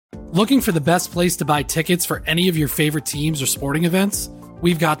Looking for the best place to buy tickets for any of your favorite teams or sporting events?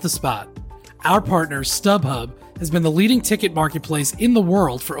 We've got the spot. Our partner, StubHub, has been the leading ticket marketplace in the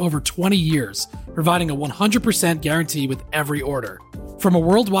world for over 20 years, providing a 100% guarantee with every order. From a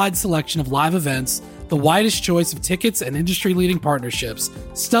worldwide selection of live events, the widest choice of tickets and industry-leading partnerships,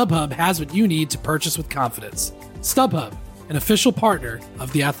 StubHub has what you need to purchase with confidence. StubHub, an official partner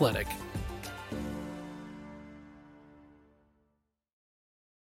of The Athletic.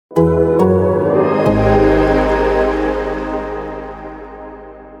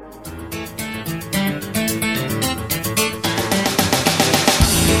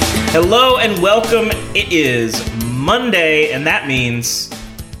 Hello and welcome. It is Monday, and that means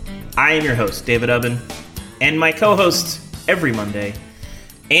I am your host, David Ubben, and my co-host every Monday,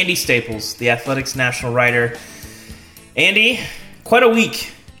 Andy Staples, The Athletic's national writer. Andy, quite a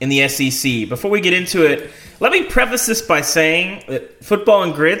week in the SEC. Before we get into it, let me preface this by saying that Football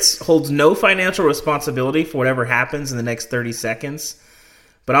and Grits holds no financial responsibility for whatever happens in the next 30 seconds.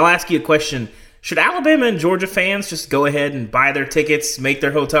 But I'll ask you a question. Should Alabama and Georgia fans just go ahead and buy their tickets, make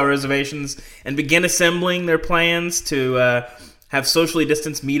their hotel reservations, and begin assembling their plans to have socially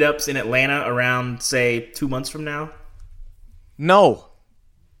distanced meetups in Atlanta around, say, 2 months from now? No,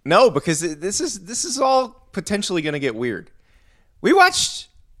 because this is all potentially going to get weird. We watched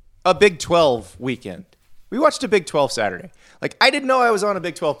a Big 12 weekend. We watched a Big 12 Saturday. Like, I didn't know I was on a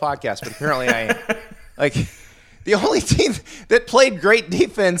Big 12 podcast, but apparently I am. Like, the only team that played great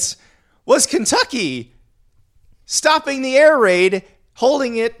defense was Kentucky, stopping the air raid,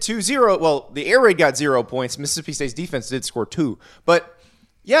 holding it to 0. Well, the air raid got 0 points. Mississippi State's defense did score 2. But,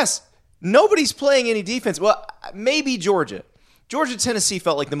 yes, nobody's playing any defense. Well, maybe Georgia. Georgia-Tennessee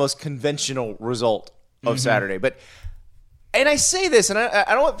felt like the most conventional result of Saturday. And I say this, and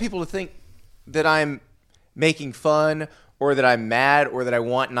I don't want people to think that I'm making fun or that I'm mad or that I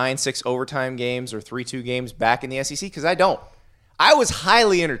want 9-6 overtime games or 3-2 games back in the SEC, because I don't. I was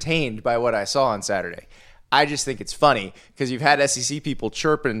highly entertained by what I saw on Saturday. I just think it's funny because you've had SEC people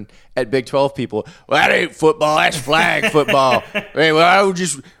chirping at Big 12 people. Well, that ain't football. That's flag football. Hey, well,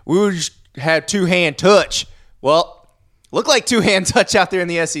 we would just have two-hand touch. Well, look like two-hand touch out there in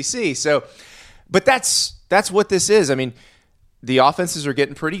the SEC. So, but that's what this is. I mean, the offenses are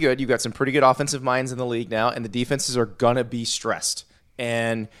getting pretty good. You've got some pretty good offensive minds in the league now, and the defenses are going to be stressed.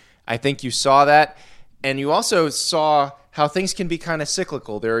 And I think you saw that. And you also saw how things can be kind of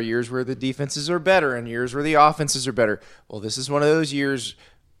cyclical. There are years where the defenses are better and years where the offenses are better. Well, this is one of those years,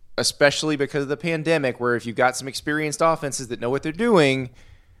 especially because of the pandemic, where if you've got some experienced offenses that know what they're doing,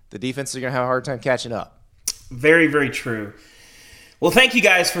 the defenses are going to have a hard time catching up. Very, very true. Well, thank you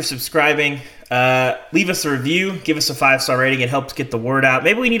guys for subscribing. Leave us a review. Give us a 5-star rating. It helps get the word out.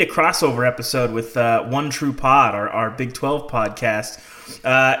 Maybe we need a crossover episode with One True Pod, our Big 12 podcast.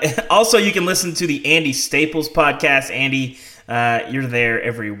 Also, you can listen to the Andy Staples podcast. Andy, you're there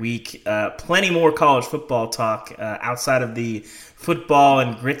every week. Plenty more college football talk outside of the football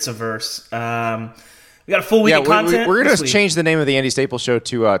and Gritsaverse. We got a full week of content. We're going to change the name of the Andy Staples show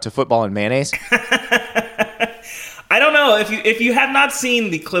to Football and Mayonnaise. I don't know if you have not seen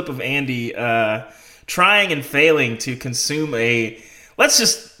the clip of Andy trying and failing to consume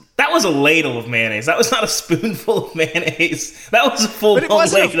that was a ladle of mayonnaise. That was not a spoonful of mayonnaise. That was a full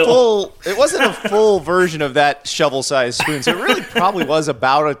ladle. It wasn't a full version of that shovel-sized spoon. So it really probably was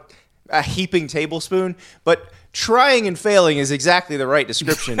about a heaping tablespoon. But trying and failing is exactly the right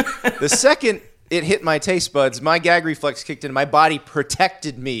description. The second it hit my taste buds, my gag reflex kicked in. My body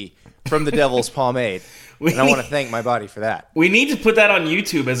protected me from the devil's pomade. And I want to thank my body for that. We need to put that on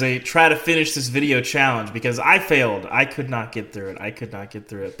YouTube as a try to finish this video challenge because I failed. I could not get through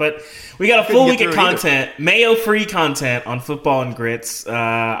it. But we got a full week of content, mayo-free content on Football and Grits.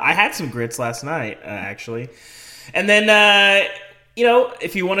 I had some grits last night, actually. And then,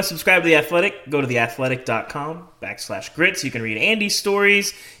 if you want to subscribe to The Athletic, go to theathletic.com/grits. You can read Andy's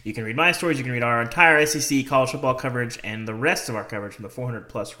stories. You can read my stories. You can read our entire SEC college football coverage and the rest of our coverage from the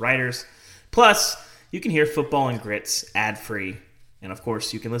 400-plus writers. Plus, you can hear Football and Grits ad-free. And, of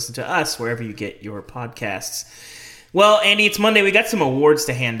course, you can listen to us wherever you get your podcasts. Well, Andy, it's Monday. We got some awards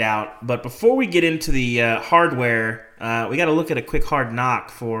to hand out. But before we get into the hardware, we got to look at a quick hard knock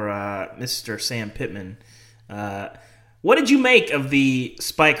for Mr. Sam Pittman. What did you make of the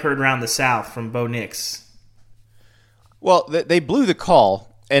spike heard around the South from Bo Nix? Well, they blew the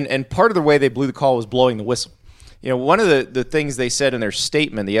call, and part of the way they blew the call was blowing the whistle. You know, one of the things they said in their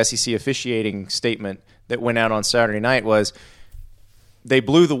statement, the SEC officiating statement that went out on Saturday night was they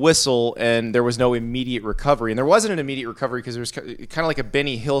blew the whistle and there was no immediate recovery. And there wasn't an immediate recovery because there was kind of like a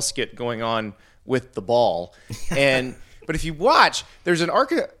Benny Hill skit going on with the ball. And But if you watch, there's an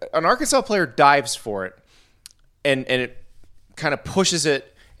Arkansas player dives for it, and it kind of pushes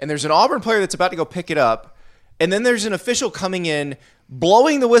it, and there's an Auburn player that's about to go pick it up, and then there's an official coming in,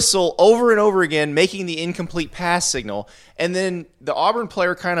 blowing the whistle over and over again, making the incomplete pass signal, and then the Auburn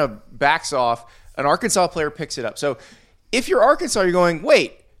player kind of backs off, an Arkansas player picks it up. So if you're Arkansas, you're going,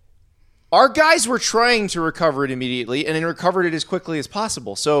 wait, our guys were trying to recover it immediately and then recovered it as quickly as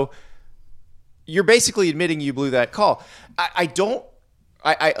possible. So you're basically admitting you blew that call.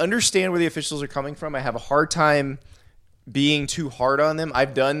 I understand where the officials are coming from. I have a hard time being too hard on them.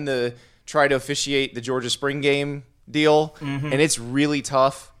 I've done the try to officiate the Georgia spring game deal, and it's really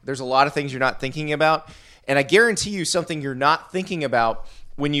tough. There's a lot of things you're not thinking about, and I guarantee you something you're not thinking about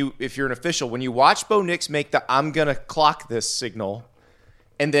if you're an official, when you watch Bo Nix make the "I'm gonna clock this" signal,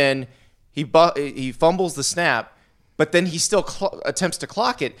 and then he fumbles the snap, but then he still attempts to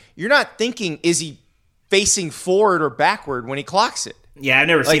clock it. You're not thinking, is he facing forward or backward when he clocks it? Yeah, I've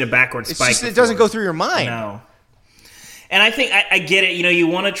never seen a backward spike. It doesn't go through your mind. No. And I think I get it. You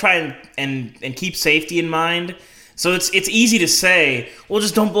want to try and keep safety in mind. So it's easy to say, well,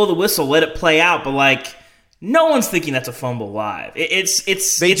 just don't blow the whistle, let it play out. But no one's thinking that's a fumble live. They do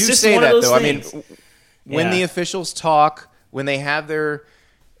just say that though. Things. I mean, when the officials talk, when they have their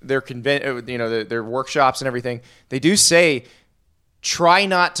workshops and everything, they do say, try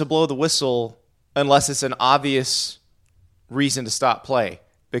not to blow the whistle unless it's an obvious reason to stop play,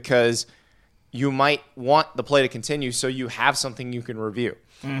 because you might want the play to continue so you have something you can review.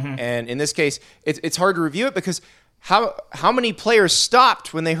 Mm-hmm. And in this case, it's hard to review it because how many players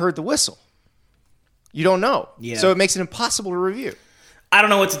stopped when they heard the whistle? You don't know. Yeah. So it makes it impossible to review. I don't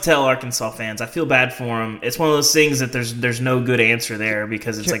know what to tell Arkansas fans. I feel bad for them. It's one of those things that there's no good answer there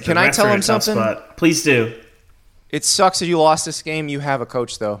because it's Can I tell them something? Spot. Please do. It sucks that you lost this game. You have a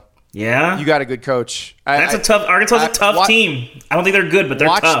coach, though. Yeah? You got a good coach. Arkansas's a tough team. I don't think they're good, but they're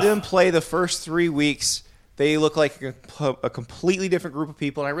tough. Watch them play the first 3 weeks. They look like a completely different group of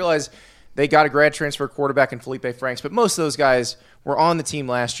people. And I realize they got a grad transfer quarterback in Felipe Franks, but most of those guys were on the team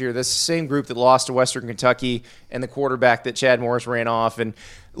last year. This same group that lost to Western Kentucky and the quarterback that Chad Morris ran off. And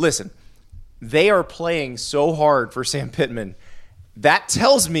listen, they are playing so hard for Sam Pittman. That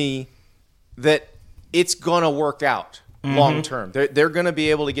tells me that it's going to work out. Long term. They're going to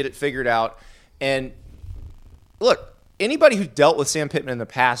be able to get it figured out. And look, anybody who dealt with Sam Pittman in the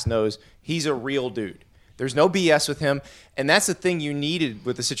past knows he's a real dude. There's no BS with him. And that's the thing you needed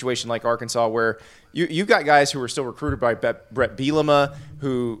with a situation like Arkansas, where you've got guys who are still recruited by Brett Bielema,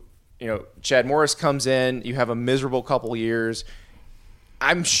 who, Chad Morris comes in. You have a miserable couple years.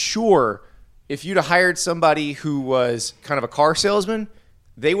 I'm sure if you'd have hired somebody who was kind of a car salesman,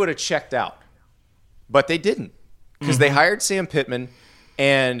 they would have checked out. But they didn't. Because they hired Sam Pittman,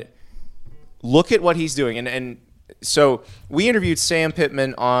 and look at what he's doing. And so we interviewed Sam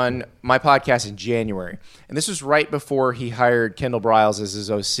Pittman on my podcast in January, and this was right before he hired Kendall Briles as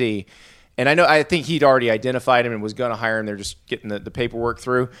his OC. And I think he'd already identified him and was going to hire him. They're just getting the paperwork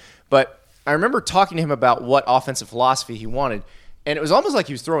through. But I remember talking to him about what offensive philosophy he wanted, and it was almost like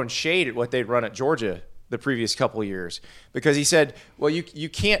he was throwing shade at what they'd run at Georgia the previous couple of years, because he said, well, you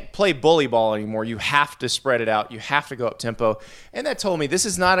can't play bully ball anymore. You have to spread it out. You have to go up tempo. And that told me this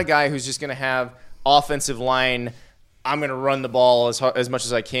is not a guy who's just going to have offensive line. I'm going to run the ball as much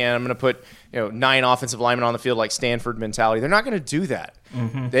as I can. I'm going to put 9 offensive linemen on the field like Stanford mentality. They're not going to do that.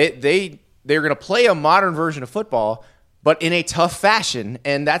 Mm-hmm. They're going to play a modern version of football, but in a tough fashion.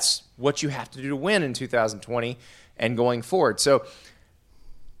 And that's what you have to do to win in 2020 and going forward. So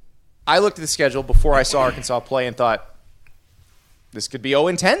I looked at the schedule before I saw Arkansas play and thought, this could be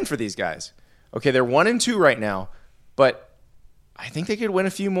 0-10 for these guys. Okay, they're 1-2 right now, but I think they could win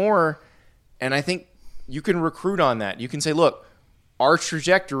a few more, and I think you can recruit on that. You can say, look, our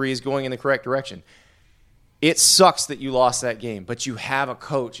trajectory is going in the correct direction. It sucks that you lost that game, but you have a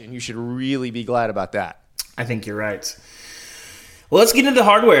coach, and you should really be glad about that. I think you're right. Well, let's get into the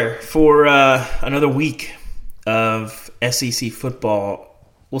hardware for another week of SEC football.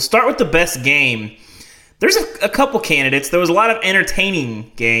 We'll start with the best game. There's a couple candidates. There was a lot of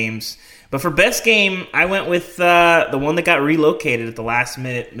entertaining games. But for best game, I went with the one that got relocated at the last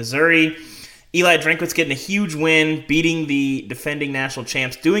minute. Missouri, Eli Drinkwitz getting a huge win, beating the defending national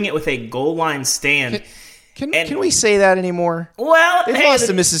champs, doing it with a goal line stand. Can we say that anymore? Well, they lost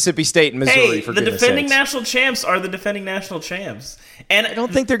to Mississippi State and Missouri, for goodness sakes. The defending national champs are the defending national champs. And I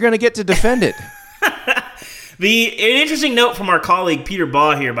don't think they're going to get to defend it. An interesting note from our colleague Peter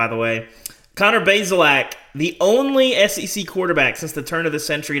Baugh here, by the way. Connor Bazelak, the only SEC quarterback since the turn of the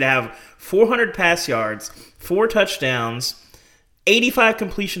century to have 400 pass yards, 4 touchdowns, 85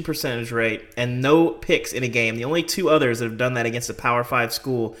 completion percentage rate and no picks in a game. The only two others that have done that against a Power 5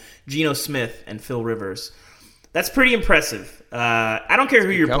 school, Geno Smith and Phil Rivers. That's pretty impressive. I don't care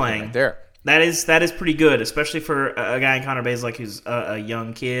who you're playing. Right there. That is pretty good, especially for a guy in Connor Bazelak who's a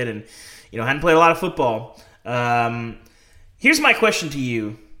young kid and hadn't played a lot of football. Here's my question to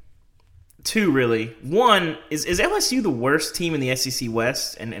you. Two, really. One, is LSU the worst team in the SEC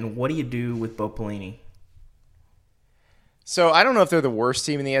West, and what do you do with Bo Pelini? So I don't know if they're the worst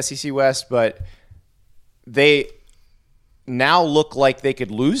team in the SEC West, but they now look like they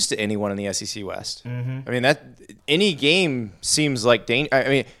could lose to anyone in the SEC West. Mm-hmm. I mean, that any game seems like danger. I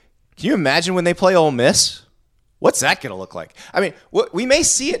mean, can you imagine when they play Ole Miss? What's that going to look like? I mean, we may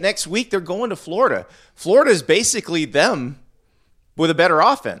see it next week. They're going to Florida. Florida is basically them with a better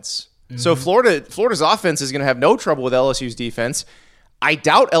offense. Mm-hmm. So Florida's offense is going to have no trouble with LSU's defense. I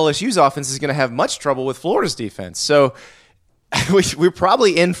doubt LSU's offense is going to have much trouble with Florida's defense. So we're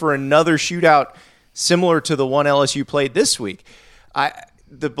probably in for another shootout similar to the one LSU played this week.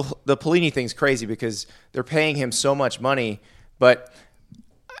 The Pelini thing's crazy because they're paying him so much money. But,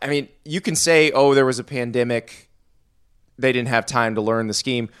 I mean, you can say, oh, there was a pandemic. They didn't have time to learn the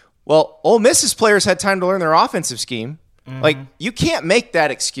scheme. Well, Ole Miss's players had time to learn their offensive scheme. Mm-hmm. Like, you can't make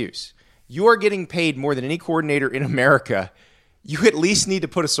that excuse. You are getting paid more than any coordinator in America. You at least need to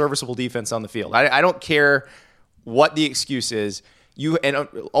put a serviceable defense on the field. I don't care what the excuse is.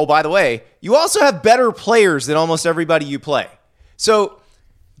 By the way, you also have better players than almost everybody you play. So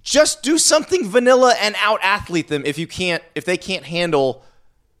just do something vanilla and out-athlete them if they can't handle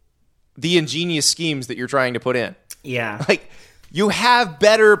the ingenious schemes that you're trying to put in. Yeah. Like, you have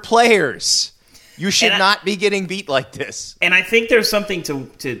better players. You should not be getting beat like this. And I think there's something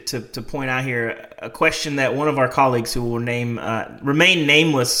to point out here. A question that one of our colleagues who will remain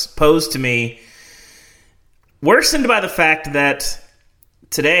nameless posed to me, worsened by the fact that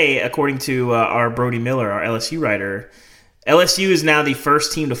today, according to our Brody Miller, our LSU writer, LSU is now the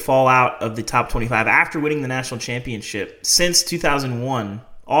first team to fall out of the top 25 after winning the national championship since 2001,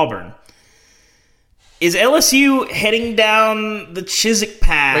 Auburn. Is LSU heading down the Chiswick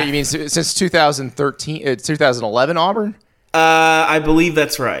path? Wait, you mean since 2011 Auburn? I believe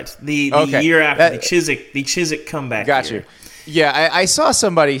that's right. The year after the Chiswick comeback. Got you. Yeah, I saw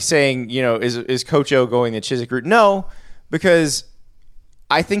somebody saying, is Coach O going the Chiswick route? No, because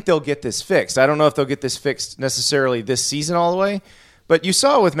I think they'll get this fixed. I don't know if they'll get this fixed necessarily this season all the way, but you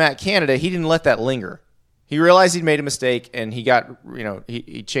saw with Matt Canada, he didn't let that linger. He realized he'd made a mistake, and he got,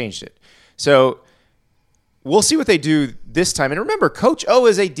 he changed it. So we'll see what they do this time. And remember, Coach O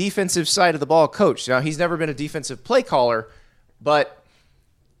is a defensive side of the ball coach. Now, he's never been a defensive play caller, but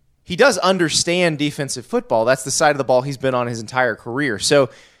he does understand defensive football. That's the side of the ball he's been on his entire career. So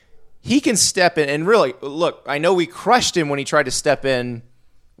he can step in. And really, look, I know we crushed him when he tried to step in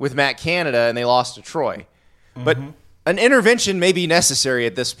with Matt Canada and they lost to Troy. Mm-hmm. But an intervention may be necessary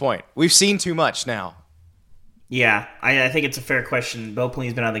at this point. We've seen too much now. Yeah, I think it's a fair question. Bo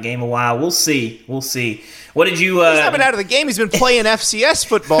Pelini's been out of the game a while. We'll see. What did you... He's not been out of the game. He's been playing FCS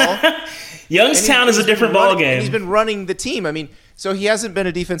football. Youngstown is a different ballgame. He's been running the team. I mean, so he hasn't been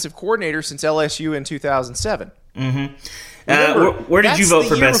a defensive coordinator since LSU in 2007. Mm-hmm. Remember, where did you vote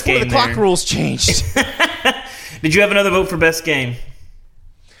for best game? The clock rules changed. Did you have another vote for best game?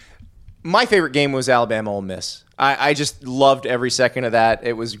 My favorite game was Alabama Ole Miss. I just loved every second of that.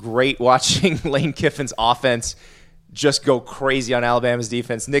 It was great watching Lane Kiffin's offense just go crazy on Alabama's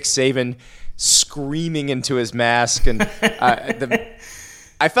defense. Nick Saban screaming into his mask, and I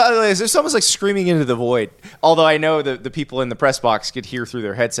felt like it was almost like screaming into the void. Although I know the people in the press box could hear through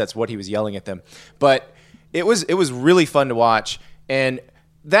their headsets what he was yelling at them, but it was really fun to watch, and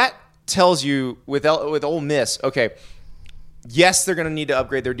that tells you with Ole Miss, okay. Yes, they're going to need to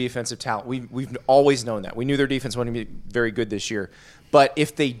upgrade their defensive talent. We've always known that. We knew their defense wasn't going to be very good this year. But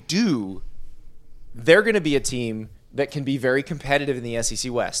if they do, they're going to be a team that can be very competitive in the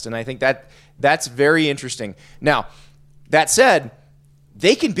SEC West. And I think that's very interesting. Now, that said,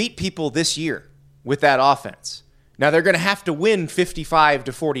 they can beat people this year with that offense. Now, they're going to have to win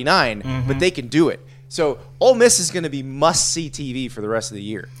 55-49, but they can do it. So Ole Miss is going to be must-see TV for the rest of the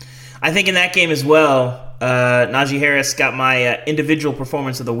year. I think in that game as well, Najee Harris got my individual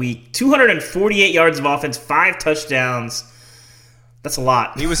performance of the week. 248 yards of offense, 5 touchdowns. That's a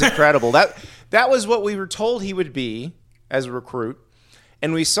lot. He was incredible. That was what we were told he would be as a recruit.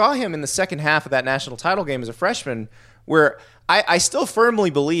 And we saw him in the second half of that national title game as a freshman, where I still firmly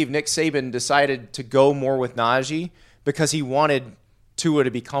believe Nick Saban decided to go more with Najee because he wanted Tua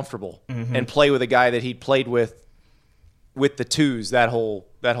to be comfortable and play with a guy that he'd played with the twos that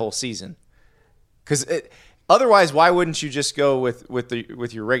whole season. Because Otherwise, why wouldn't you just go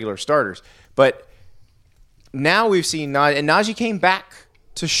with your regular starters? But now we've seen Najee, and Najee came back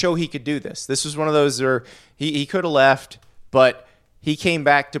to show he could do this. This was one of those where he could have left, but he came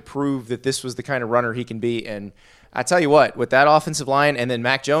back to prove that this was the kind of runner he can be. And I tell you what, with that offensive line, and then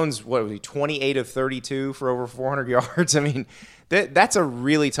Mac Jones, what was he, 28 of 32 for over 400 yards? I mean, that's a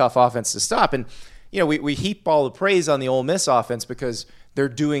really tough offense to stop. And, we heap all the praise on the Ole Miss offense because they're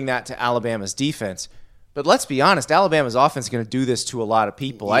doing that to Alabama's defense. But let's be honest, Alabama's offense is going to do this to a lot of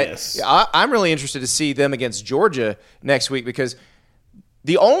people. Yes. I'm really interested to see them against Georgia next week because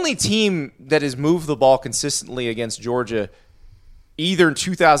the only team that has moved the ball consistently against Georgia either in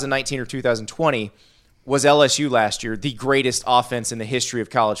 2019 or 2020 was LSU last year, the greatest offense in the history of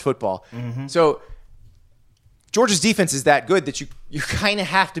college football. Mm-hmm. So Georgia's defense is that good that you kind of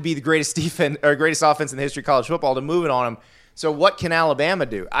have to be the greatest defense or greatest offense in the history of college football to move it on them. So what can Alabama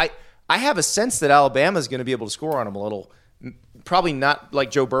do? I have a sense that Alabama is going to be able to score on them a little. Probably not like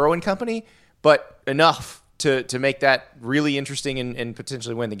Joe Burrow and company, but enough to make that really interesting and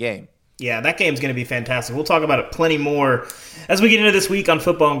potentially win the game. Yeah, that game's going to be fantastic. We'll talk about it plenty more as we get into this week on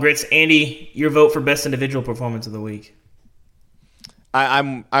Football and Grits. Andy, your vote for best individual performance of the week.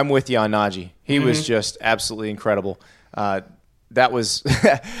 I'm with you on Najee. He was just absolutely incredible. That was,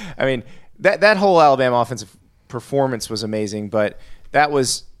 I mean, that whole Alabama offensive performance was amazing, but that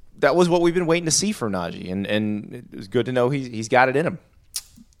was what we've been waiting to see from Najee, and it was good to know he's got it in him.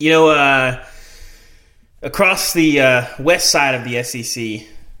 Across the west side of the SEC,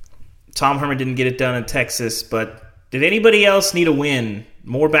 Tom Herman didn't get it done in Texas, but did anybody else need a win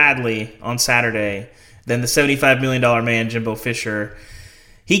more badly on Saturday than the $75 million man, Jimbo Fisher?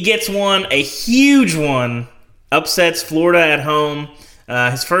 He gets one, a huge one, upsets Florida at home.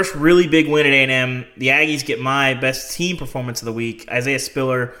 His first really big win at A&M. The Aggies get my best team performance of the week. Isaiah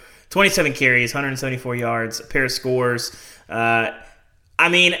Spiller, 27 carries, 174 yards, a pair of scores.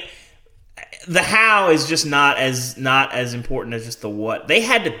 The how is just not as important as just the what. They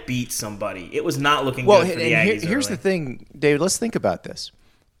had to beat somebody. It was not looking good for the Aggies. Here's the thing, David. Let's think about this.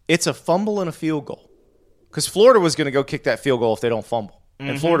 It's a fumble and a field goal because Florida was going to go kick that field goal if they don't fumble,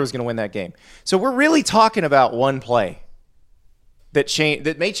 and Florida was going to win that game. So we're really talking about one play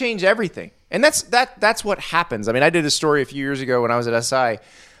that may change everything, and that's what happens. I mean, I did a story a few years ago when I was at SI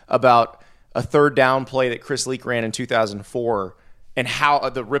about a third down play that Chris Leak ran in 2004. And how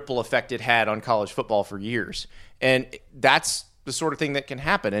the ripple effect it had on college football for years. And that's the sort of thing that can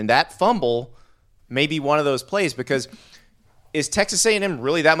happen. And that fumble may be one of those plays because is Texas A&M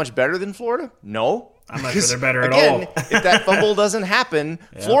really that much better than Florida? No. I'm not sure they're better at all. Again, if that fumble doesn't happen,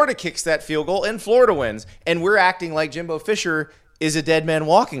 Florida kicks that field goal and Florida wins. And we're acting like Jimbo Fisher is a dead man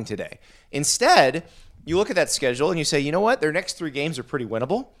walking today. Instead, you look at that schedule and you say, you know what? Their next 3 games are pretty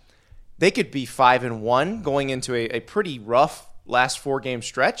winnable. They could be 5-1 going into a pretty rough last 4-game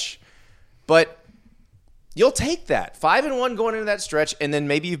stretch, but you'll take that 5-1 going into that stretch, and then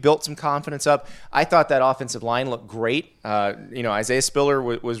maybe you've built some confidence up. I thought that offensive line looked great. Isaiah Spiller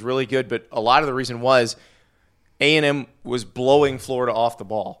was really good, but a lot of the reason was A&M was blowing Florida off the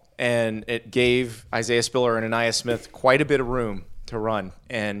ball, and it gave Isaiah Spiller and Aniyah Smith quite a bit of room to run.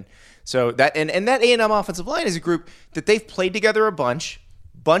 And so that and that A&M offensive line is a group that they've played together a bunch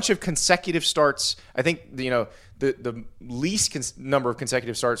of consecutive starts. I think the least number of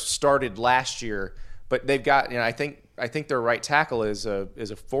consecutive starts started last year, but they've got I think their right tackle is a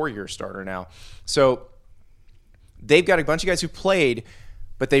 4-year starter now. So they've got a bunch of guys who played,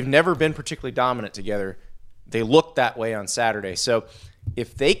 but they've never been particularly dominant together. They looked that way on Saturday. So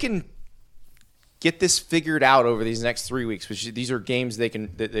if they can get this figured out over these next 3 weeks, which these are games they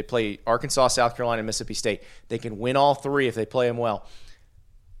play Arkansas, South Carolina, and Mississippi State. They can win all 3 if they play them well.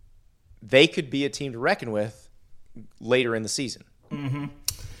 They could be a team to reckon with later in the season. Mm-hmm.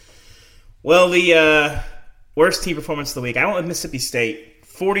 Well, the worst team performance of the week, I went with Mississippi State.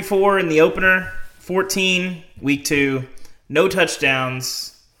 44 in the opener, 14 week 2, no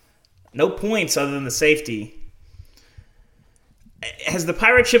touchdowns, no points other than the safety. Has the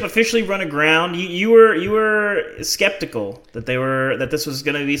pirate ship officially run aground? You were skeptical that this was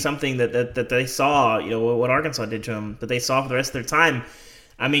going to be something that they saw, what Arkansas did to them, that they saw for the rest of their time.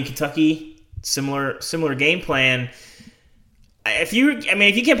 I mean, Kentucky, similar game plan. If you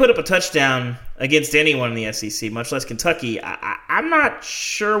can't put up a touchdown against anyone in the SEC, much less Kentucky, I'm not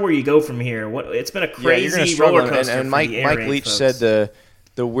sure where you go from here. It's been a crazy roller coaster. And Mike Leach said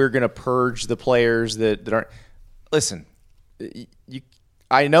the we're going to purge the players that aren't. Listen,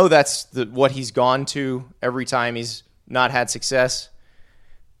 I know that's what he's gone to every time he's not had success.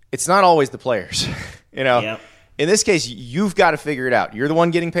 It's not always the players, Yep. In this case, you've got to figure it out. You're the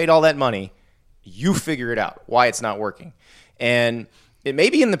one getting paid all that money. You figure it out, why it's not working. And it may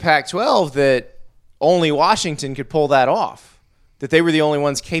be in the Pac-12 that only Washington could pull that off, that they were the only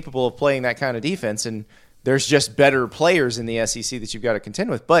ones capable of playing that kind of defense, and there's just better players in the SEC that you've got to contend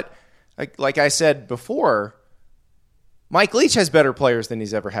with. But like I said before, Mike Leach has better players than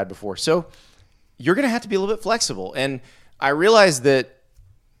he's ever had before. So you're going to have to be a little bit flexible. And I realize that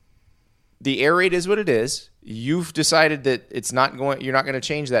the air raid is what it is. You've decided that you're not going to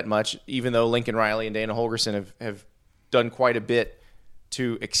change that much, even though Lincoln Riley and Dana Holgorsen have done quite a bit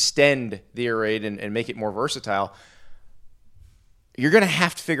to extend the air raid and make it more versatile. You're going to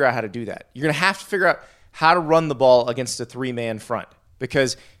have to figure out how to do that. You're going to have to figure out how to run the ball against a three-man front.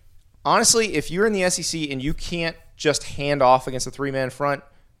 Because honestly, if you're in the SEC and you can't just hand off against a three-man front,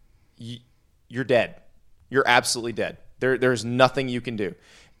 you're dead. You're absolutely dead. There's nothing you can do.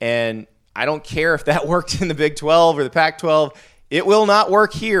 And I don't care if that worked in the Big 12 or the Pac-12. It will not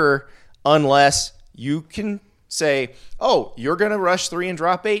work here unless you can say, oh, you're going to rush 3 and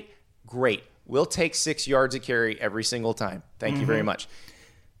drop 8? Great. We'll take 6 yards a carry every single time. Thank you very much.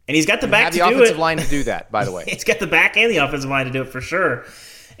 And he's got the back to do it. Have the offensive line to do that, by the way. He's got the back and the offensive line to do it for sure.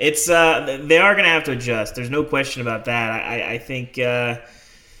 It's they are going to have to adjust. There's no question about that. I think at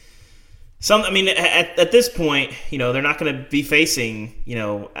this point, they're not going to be facing,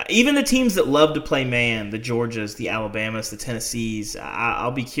 even the teams that love to play man, the Georgias, the Alabamas, the Tennessees.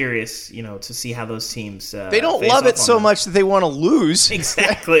 I'll be curious, to see how those teams. They don't love it so much that they want to lose.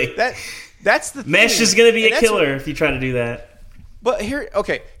 Exactly. That's the mesh thing. is going to be a killer if you try to do that. But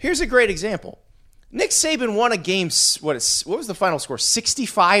here's a great example. Nick Saban won a game. What was the final score?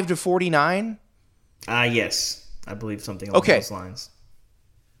 65-49. Yes, I believe something along those lines.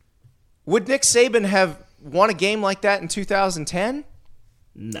 Would Nick Saban have won a game like that in 2010?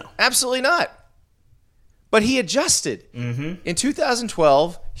 No. Absolutely not. But he adjusted. Mm-hmm. In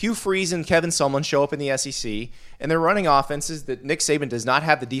 2012, Hugh Freeze and Kevin Sumlin show up in the SEC, and they're running offenses that Nick Saban does not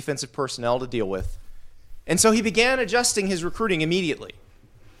have the defensive personnel to deal with. And so he began adjusting his recruiting immediately.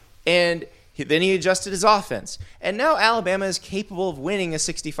 And then he adjusted his offense. And now Alabama is capable of winning a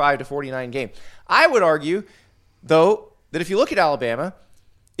 65-49 game. I would argue, though, that if you look at Alabama,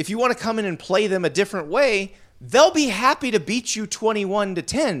 if you want to come in and play them a different way, they'll be happy to beat you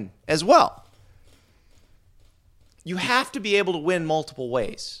 21-10 as well. You have to be able to win multiple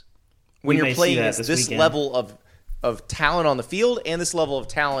ways when you're playing against this level of talent on the field and this level of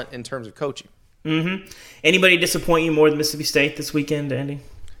talent in terms of coaching. Mm-hmm. Anybody disappoint you more than Mississippi State this weekend, Andy?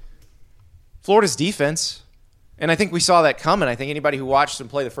 Florida's defense. And I think we saw that coming. I think anybody who watched them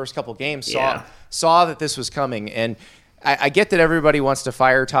play the first couple games saw that this was coming. And I get that everybody wants to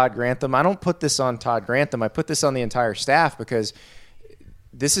fire Todd Grantham. I don't put this on Todd Grantham. I put this on the entire staff because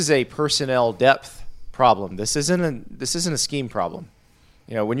this is a personnel depth problem. This isn't a scheme problem.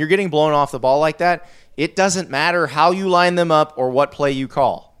 When you're getting blown off the ball like that, it doesn't matter how you line them up or what play you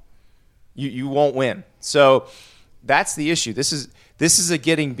call. You won't win. So that's the issue. This is a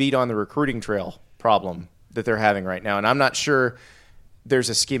getting beat on the recruiting trail problem that they're having right now. And I'm not sure there's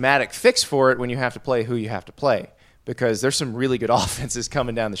a schematic fix for it when you have to play who you have to play, because there's some really good offenses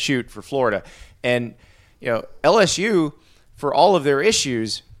coming down the chute for Florida. And LSU, for all of their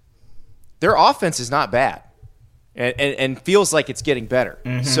issues, their offense is not bad and feels like it's getting better.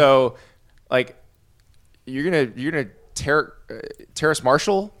 Mm-hmm. So you're gonna Terrace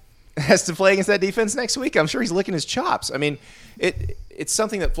Marshall has to play against that defense next week. I'm sure he's licking his chops. I mean, it's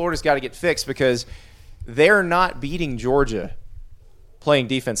something that Florida's got to get fixed, because they're not beating Georgia playing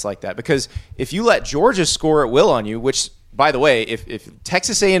defense like that. Because if you let Georgia score at will on you, which, by the way, if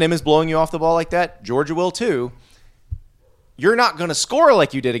Texas A&M is blowing you off the ball like that, Georgia will too. You're not going to score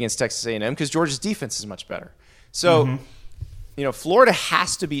like you did against Texas A&M because Georgia's defense is much better. So, Florida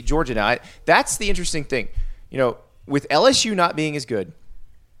has to beat Georgia now. That's the interesting thing. With LSU not being as good,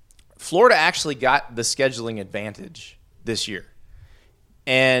 Florida actually got the scheduling advantage this year.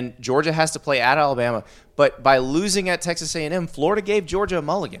 And Georgia has to play at Alabama. But by losing at Texas A&M, Florida gave Georgia a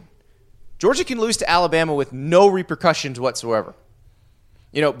mulligan. Georgia can lose to Alabama with no repercussions whatsoever.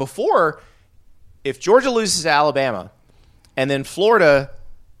 Before, if Georgia loses to Alabama and then Florida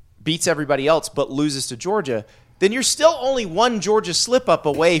beats everybody else but loses to Georgia, then you're still only one Georgia slip-up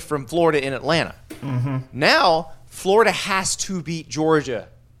away from Florida in Atlanta. Mm-hmm. Now, Florida has to beat Georgia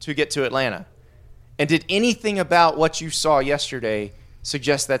to get to Atlanta. And did anything about what you saw yesterday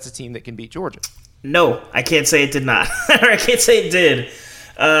suggest that's a team that can beat Georgia? No, I can't say it did not. Or I can't say it did.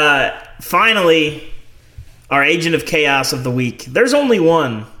 Finally, our agent of chaos of the week. There's only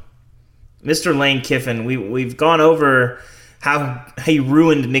one. Mr. Lane Kiffin. We've gone over how he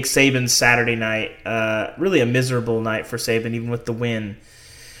ruined Nick Saban's Saturday night. Really a miserable night for Saban, even with the win.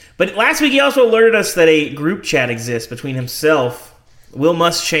 But last week he also alerted us that a group chat exists between himself, Will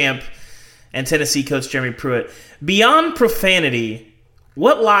Muschamp, and Tennessee coach Jeremy Pruitt. Beyond profanity,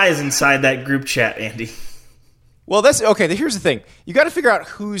 what lies inside that group chat, Andy? Well, that's okay. Here's the thing: you got to figure out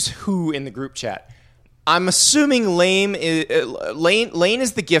who's who in the group chat. I'm assuming Lane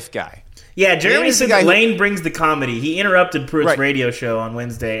is the gift guy. Yeah, Jeremy said that Lane brings the comedy. He interrupted Pruitt's radio show on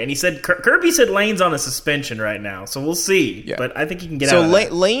Wednesday, and he said Kirby said Lane's on a suspension right now, so we'll see. Yeah. But I think he can get out of that.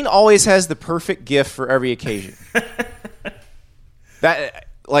 So Lane always has the perfect gift for every occasion. That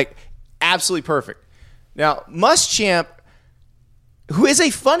absolutely perfect. Now Muschamp, who is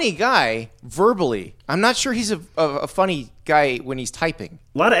a funny guy verbally, I'm not sure he's a funny guy when he's typing.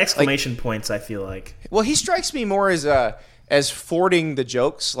 A lot of exclamation points, I feel like. Well, he strikes me more as forwarding the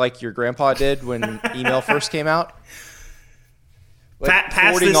jokes like your grandpa did when email first came out.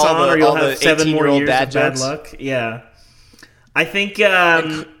 Pass this on or you'll have 7 more years of bad luck. Yeah. I think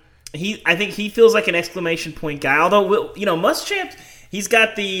he feels like an exclamation point guy. Although, Muschamp, he's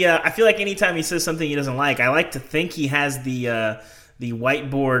got the I feel like anytime he says something he doesn't like, I like to think he has the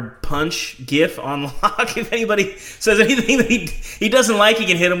whiteboard punch gif on lock. If anybody says anything that he doesn't like, he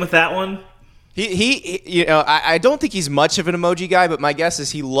can hit him with that one. I don't think he's much of an emoji guy, but my guess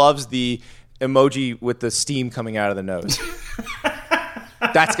is he loves the emoji with the steam coming out of the nose.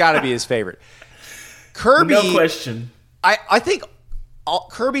 That's got to be his favorite. Kirby, no question. I think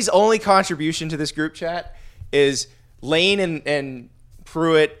Kirby's only contribution to this group chat is Lane and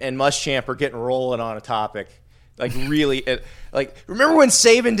Pruitt and Muschamp are getting rolling on a topic. Remember when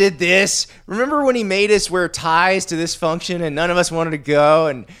Saban did this? Remember when he made us wear ties to this function and none of us wanted to go?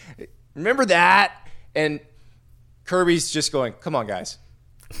 And remember that? And Kirby's just going, come on, guys.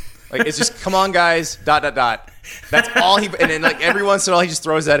 It's just, come on, guys, ... That's all he... And then, every once in a while, he just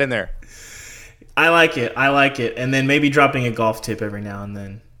throws that in there. I like it. And then maybe dropping a golf tip every now and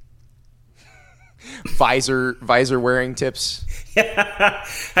then. Visor wearing tips. Yeah.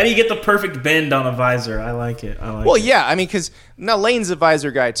 How do you get the perfect bend on a visor? I like it. Yeah, because now Lane's a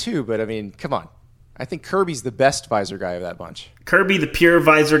visor guy, too, but, come on. I think Kirby's the best visor guy of that bunch. Kirby, the pure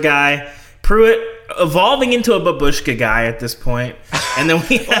visor guy. Pruitt evolving into a babushka guy at this point. And then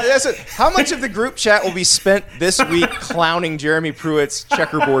we how much of the group chat will be spent this week clowning Jeremy Pruitt's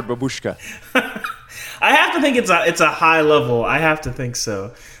checkerboard babushka? I have to think it's a high level. I have to think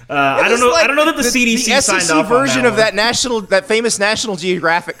so. I don't know. I don't know that the CDC the signed SEC off version on that of that famous National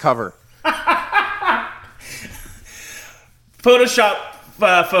Geographic cover.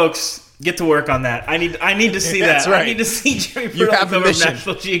 Photoshop, folks. Get to work on that. I need to see that. That's right. I need to see Jeremy Pruitt on the cover of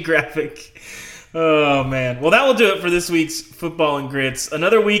National Geographic. Oh, man. Well, that will do it for this week's Football and Grits.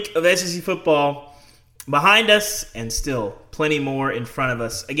 Another week of SEC football behind us and still plenty more in front of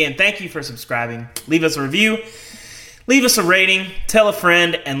us. Again, thank you for subscribing. Leave us a review. Leave us a rating. Tell a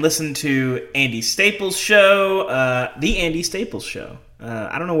friend and listen to Andy Staples' show, The Andy Staples Show.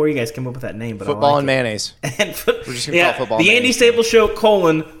 I don't know where you guys came up with that name, but Football I like and it. Mayonnaise. We're just going to call it Football The and Andy Mayonnaise. Staples Show,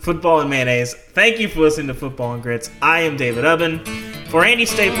 Football and Mayonnaise. Thank you for listening to Football and Grits. I am David Ubben. For Andy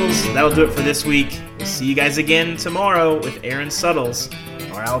Staples, that'll do it for this week. We'll see you guys again tomorrow with Aaron Suttles,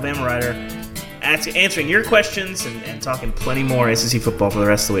 our Alabama writer, answering your questions and talking plenty more SEC football for the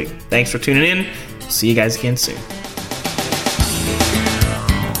rest of the week. Thanks for tuning in. We'll see you guys again soon.